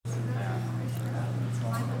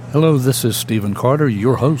Hello, this is Stephen Carter,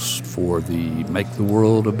 your host for the Make the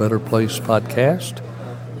World a Better Place podcast.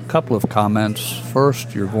 A couple of comments.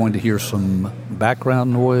 First, you're going to hear some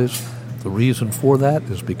background noise. The reason for that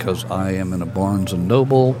is because I am in a Barnes &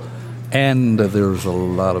 Noble, and there's a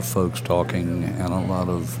lot of folks talking and a lot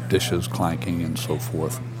of dishes clanking and so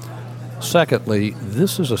forth. Secondly,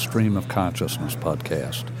 this is a Stream of Consciousness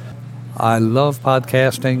podcast. I love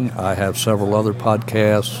podcasting. I have several other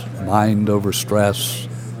podcasts, Mind Over Stress,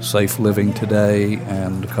 Safe Living Today,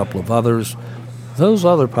 and a couple of others. Those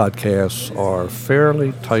other podcasts are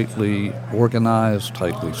fairly tightly organized,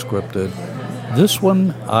 tightly scripted. This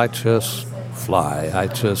one, I just fly. I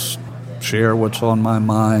just share what's on my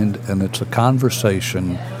mind, and it's a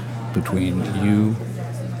conversation between you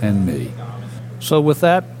and me. So with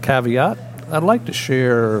that caveat, I'd like to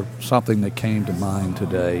share something that came to mind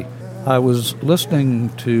today. I was listening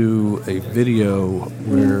to a video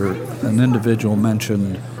where an individual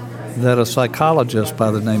mentioned that a psychologist by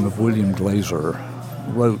the name of William Glazer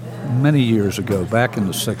wrote many years ago, back in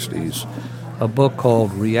the 60s, a book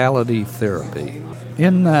called Reality Therapy.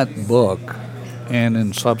 In that book, and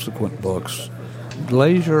in subsequent books,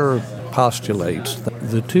 Glazer postulates that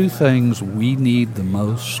the two things we need the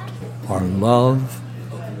most are love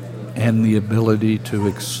and the ability to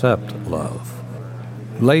accept love.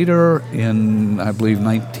 Later, in, I believe,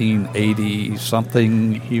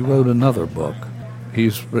 1980-something, he wrote another book.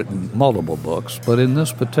 He's written multiple books, but in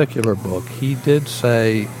this particular book, he did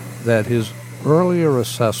say that his earlier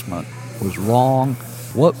assessment was wrong.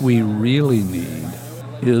 What we really need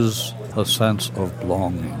is a sense of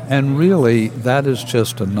belonging. And really, that is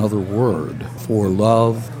just another word for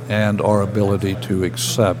love and our ability to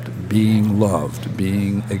accept being loved,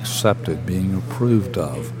 being accepted, being approved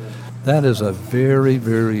of. That is a very,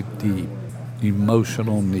 very deep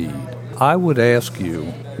emotional need. I would ask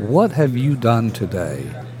you, what have you done today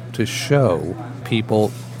to show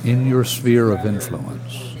people in your sphere of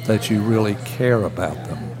influence that you really care about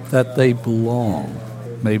them, that they belong?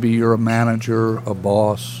 Maybe you're a manager, a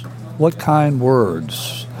boss. What kind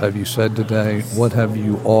words have you said today? What have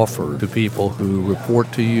you offered to people who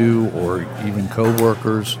report to you or even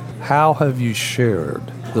coworkers? How have you shared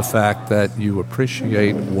the fact that you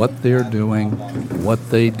appreciate what they're doing,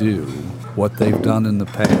 what they do, what they've done in the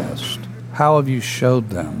past? How have you showed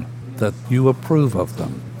them that you approve of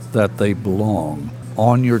them, that they belong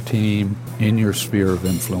on your team, in your sphere of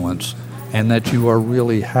influence, and that you are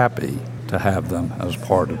really happy to have them as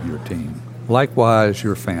part of your team? Likewise,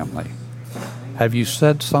 your family. Have you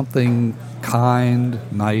said something kind,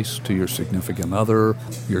 nice to your significant other,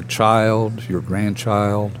 your child, your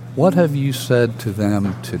grandchild? What have you said to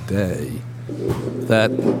them today that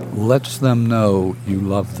lets them know you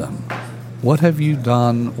love them? What have you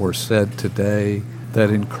done or said today that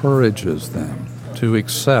encourages them to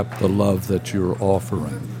accept the love that you're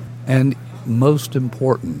offering? And most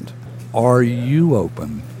important, are you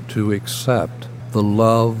open to accept the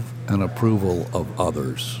love and approval of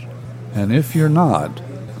others? And if you're not,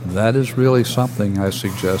 that is really something I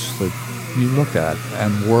suggest that you look at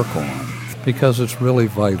and work on, because it's really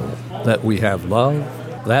vital that we have love,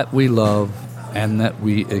 that we love, and that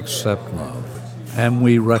we accept love. And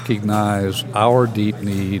we recognize our deep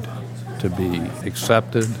need to be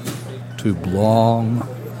accepted, to belong,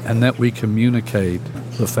 and that we communicate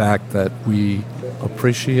the fact that we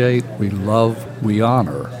appreciate, we love, we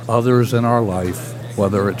honor others in our life,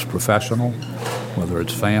 whether it's professional, whether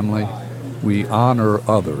it's family. We honor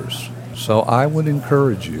others. So I would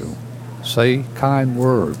encourage you, say kind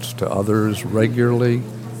words to others regularly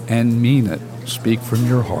and mean it. Speak from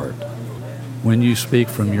your heart. When you speak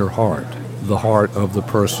from your heart, the heart of the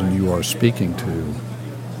person you are speaking to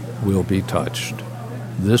will be touched.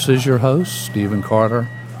 This is your host, Stephen Carter,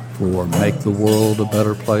 for Make the World a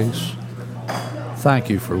Better Place. Thank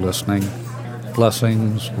you for listening.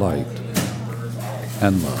 Blessings, light,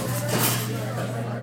 and love.